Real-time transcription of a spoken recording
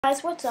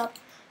Guys, what's up?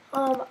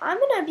 I'm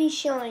gonna be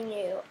showing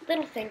you a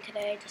little thing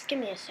today. Just give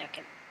me a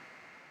second.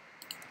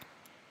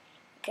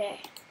 Okay.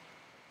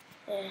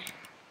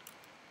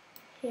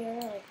 Here,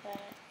 like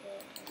that,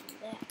 and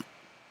that.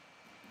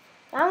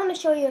 Now I'm gonna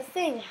show you a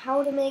thing,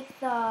 how to make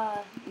the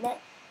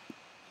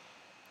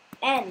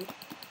end.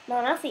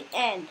 No, not the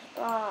end.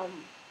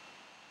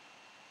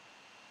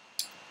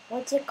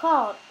 What's it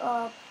called?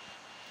 I'm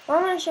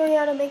gonna show you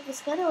how to make this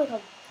kind of like a.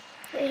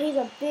 He's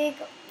a big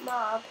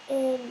mob,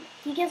 and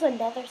he gives a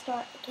nether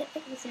star. I can't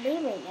think of his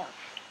name right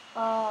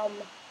now.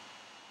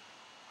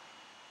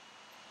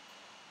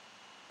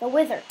 The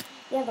Wither.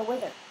 Yeah, the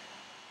Wither.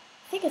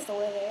 I think it's the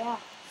Wither, yeah.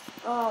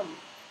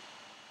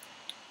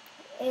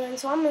 And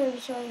so I'm going to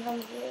be showing you how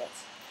to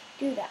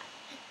do that.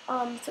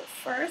 So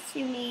first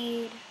you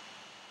need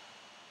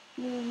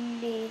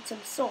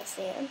some soul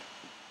sand.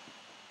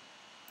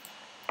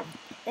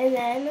 And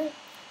then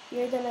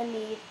you're going to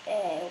need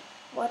a,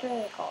 what are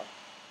they called?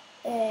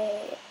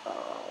 A,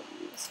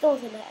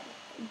 skeleton head.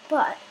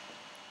 But,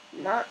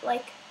 not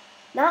like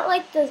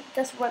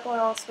this regular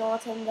old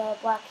skeleton, the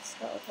black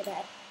skeleton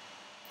head.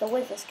 The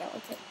Wither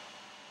skeleton.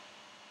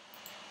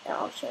 And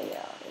I'll show you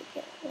how to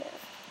get it.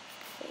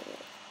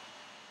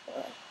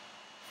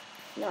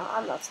 No,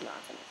 I'm not going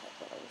to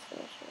take it. I'm just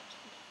going to show it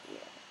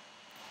here.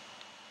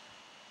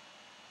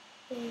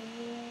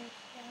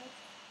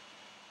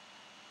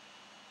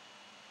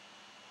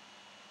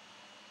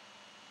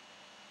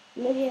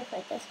 Maybe if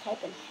I just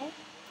type in head.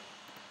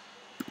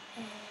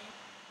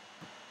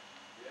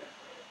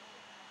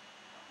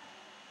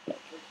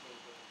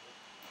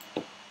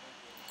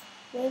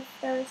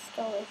 Wither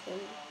skeleton.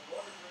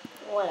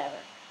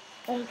 Whatever.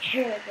 I don't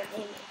care what the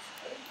name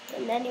is.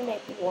 And then you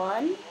make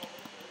one.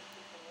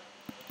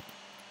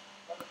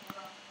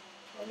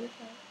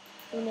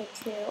 You make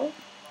two.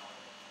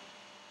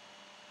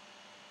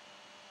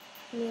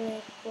 You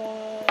make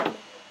one.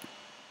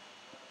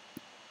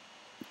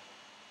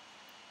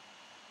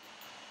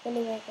 Then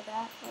you make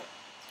that.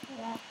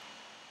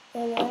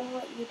 And then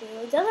what you do,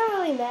 it doesn't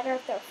really matter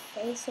if they're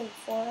facing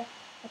forward,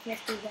 if you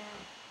have to do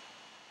that.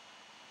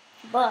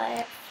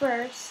 But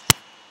first,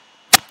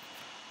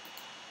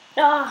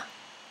 what?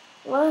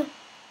 Oh,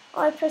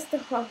 I pressed the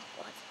wrong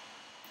button.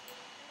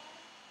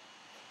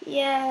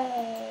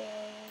 Yay!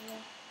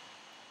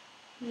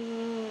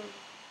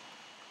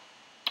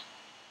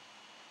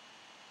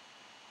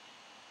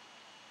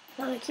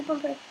 No, I keep on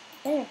pressing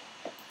there.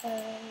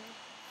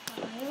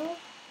 File.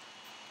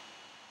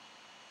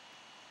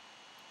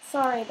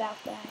 Sorry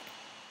about that.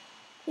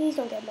 Please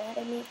don't get mad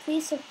at me.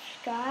 Please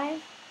subscribe,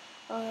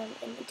 and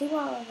do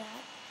all of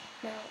that.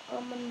 Now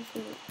I'm gonna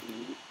do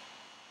E.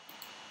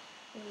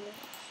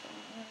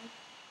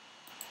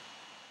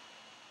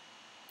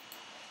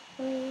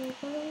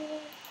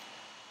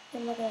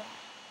 And look at that.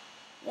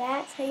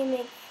 That's how you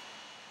make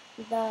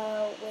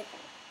the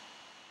Wither.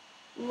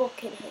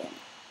 Look at him.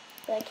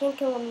 But I can't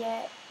kill him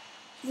yet.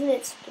 He doesn't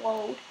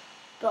explode,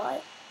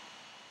 but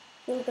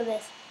look at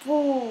this.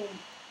 Boom!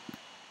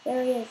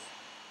 There he is.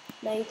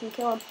 Now you can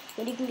kill him.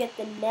 Then you can get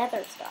the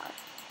Nether Star.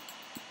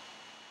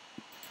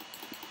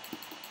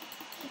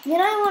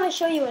 Then I want to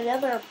show you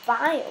another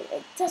biome.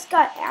 It just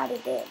got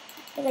added in.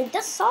 And I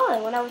just saw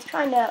it when I was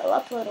trying to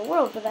upload a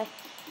world, but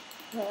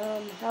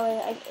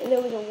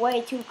there was a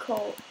way too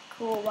cool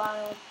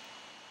biome.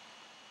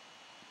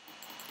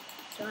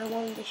 So I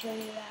wanted to show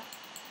you that.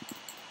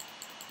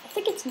 I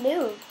think it's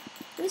new.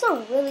 It's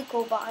a really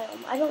cool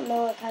biome. I don't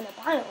know what kind of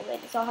biome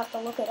it is. I'll have to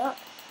look it up.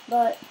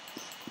 But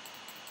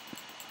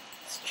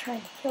let's try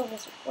to kill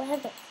this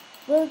Wither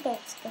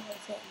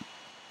skeleton.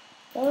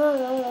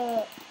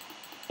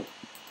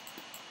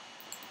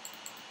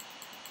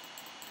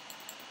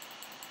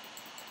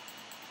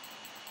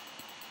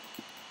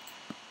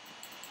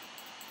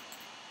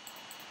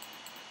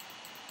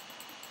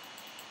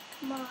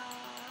 Come on.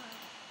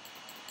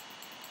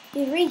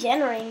 He's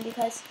regenerating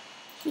because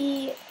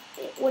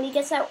when he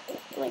gets that,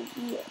 like,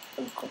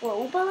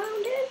 globe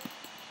around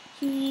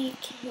him,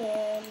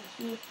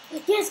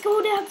 yes,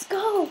 go dogs,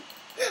 go!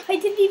 I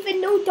didn't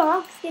even know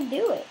dogs can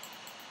do it.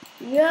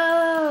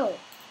 Yo!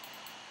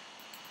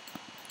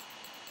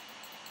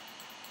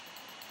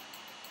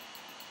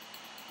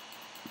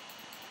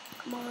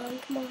 Come on.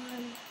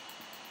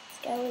 This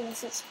guy will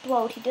just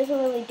explode. He doesn't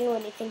really do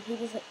anything. He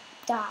just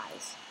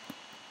dies.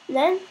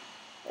 And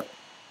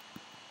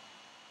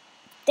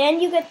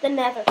then you get the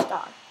Nether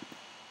Star.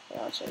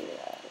 I'll show you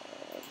that.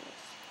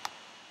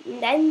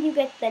 And then you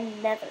get the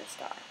Nether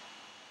Star.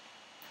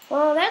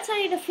 Well, that's how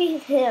you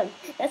defeat him.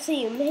 That's how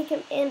you make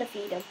him and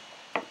defeat him.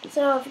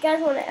 So if you guys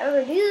want to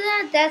ever do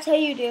that, that's how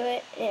you do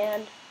it.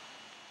 And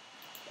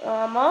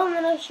I'm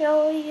going to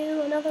show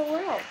you another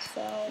world.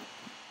 So,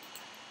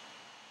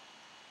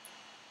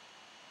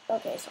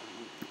 okay, so,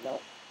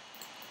 nope.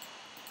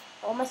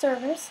 All my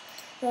servers.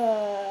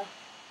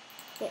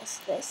 Yes,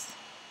 this.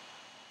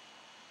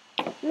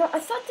 No, I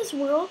thought this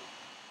world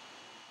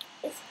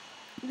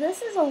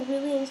this is a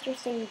really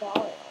interesting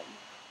biome.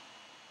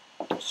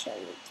 I'll show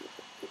you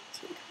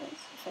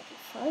if I can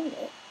find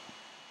it.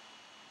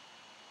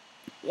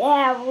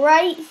 Yeah,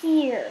 right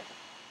here.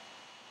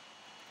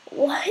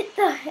 What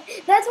the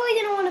heck? That's why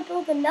you don't want to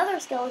build another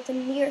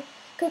skeleton near.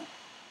 Cause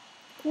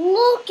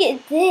look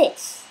at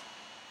this.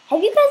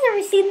 Have you guys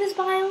ever seen this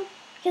biome?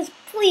 Because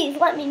please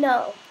let me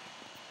know.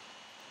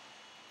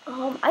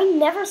 I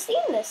never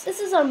seen this. This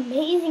is an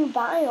amazing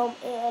biome,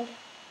 and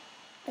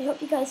I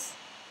hope you guys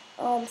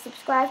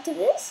subscribe to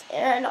this,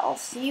 and I'll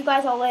see you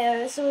guys all later.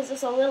 This was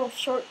just a little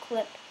short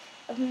clip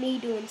of me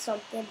doing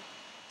something,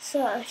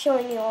 so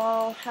showing you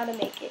all how to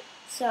make it.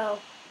 So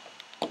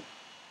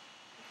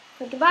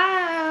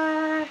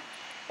goodbye,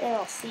 and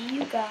I'll see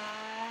you guys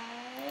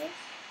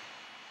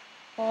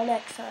all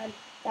next time.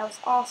 That was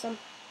awesome.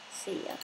 See ya.